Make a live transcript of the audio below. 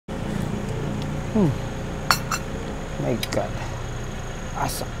My God.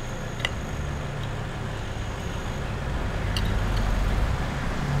 Awesome.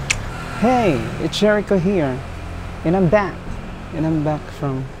 Hey, it's Jericho here. And I'm back. And I'm back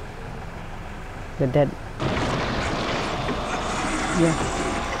from the dead. Yeah.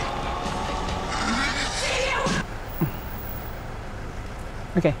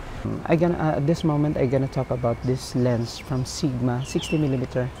 Okay. At this moment I'm gonna talk about this lens from Sigma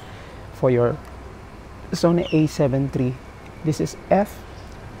 60mm for your Sony A7 III. This is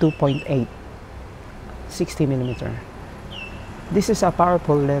F2.8 60mm. This is a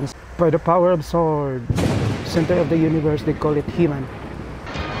powerful lens. By the power of sword, center of the universe, they call it human.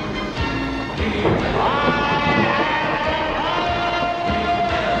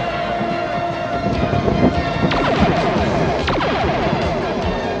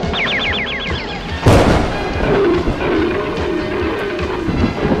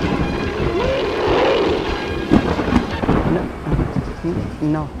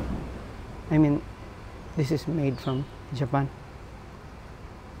 No, I mean, this is made from Japan.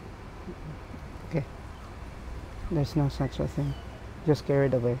 Okay, there's no such a thing. Just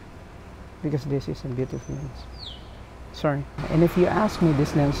carried away because this is a beautiful lens. Sorry. And if you ask me,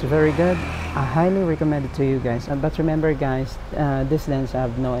 this lens is very good. I highly recommend it to you guys. But remember, guys, this lens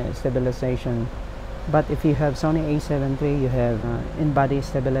have no stabilization. But if you have Sony A7 III, you have in-body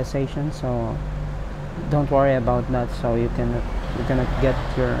stabilization. So don't worry about that. So you're gonna get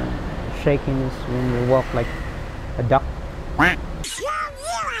your shakiness when you walk like a duck.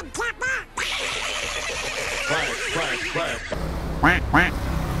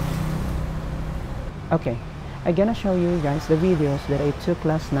 Okay, I'm gonna show you guys the videos that I took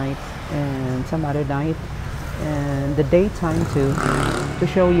last night and some other night and the daytime too, to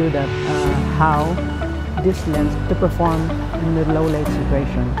show you that how this lens to perform in the low light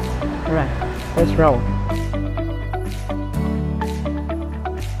situation. Alright, let's roll.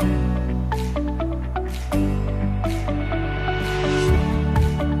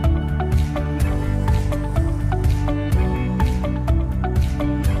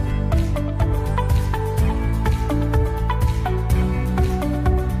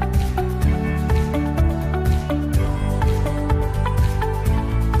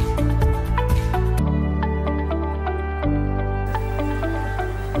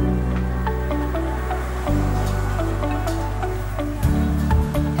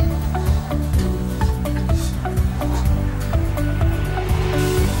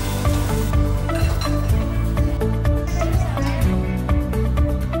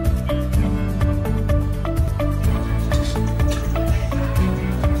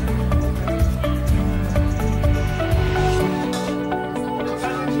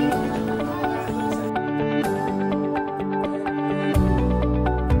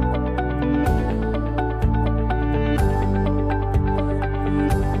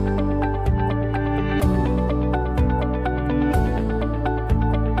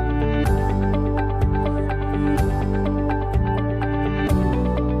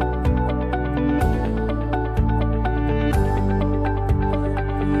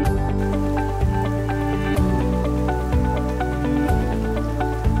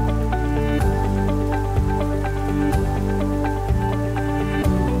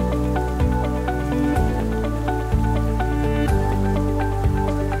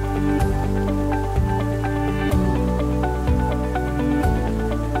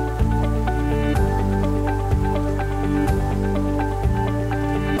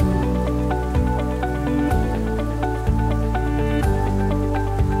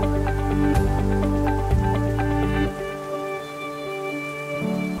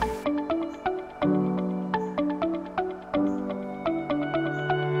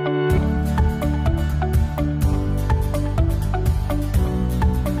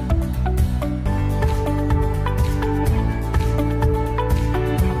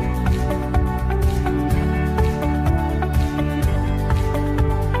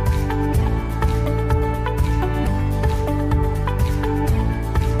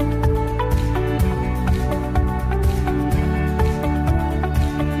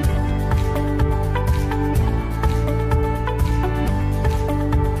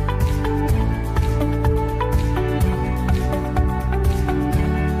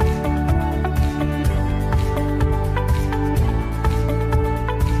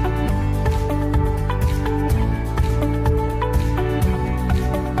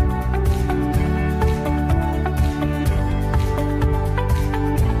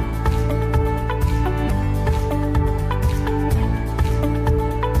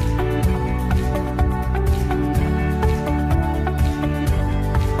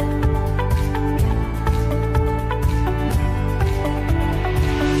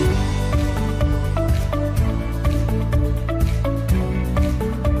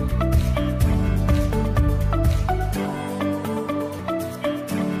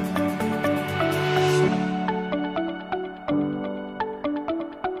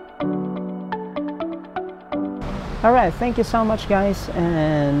 Alright, thank you so much guys,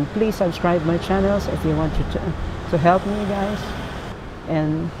 and please subscribe my channels if you want to help me guys,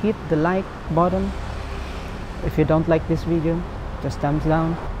 and hit the like button. If you don't like this video, just thumbs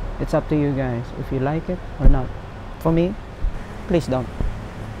down. It's up to you guys if you like it or not. For me, please don't.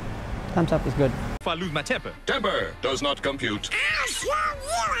 Thumbs up is good. If I lose my temper. Temper does not compute.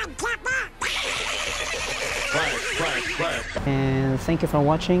 Clap. And thank you for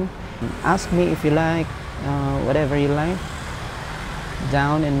watching. Ask me if you like whatever you like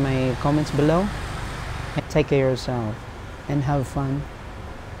down in my comments below. Take care of yourself and have fun.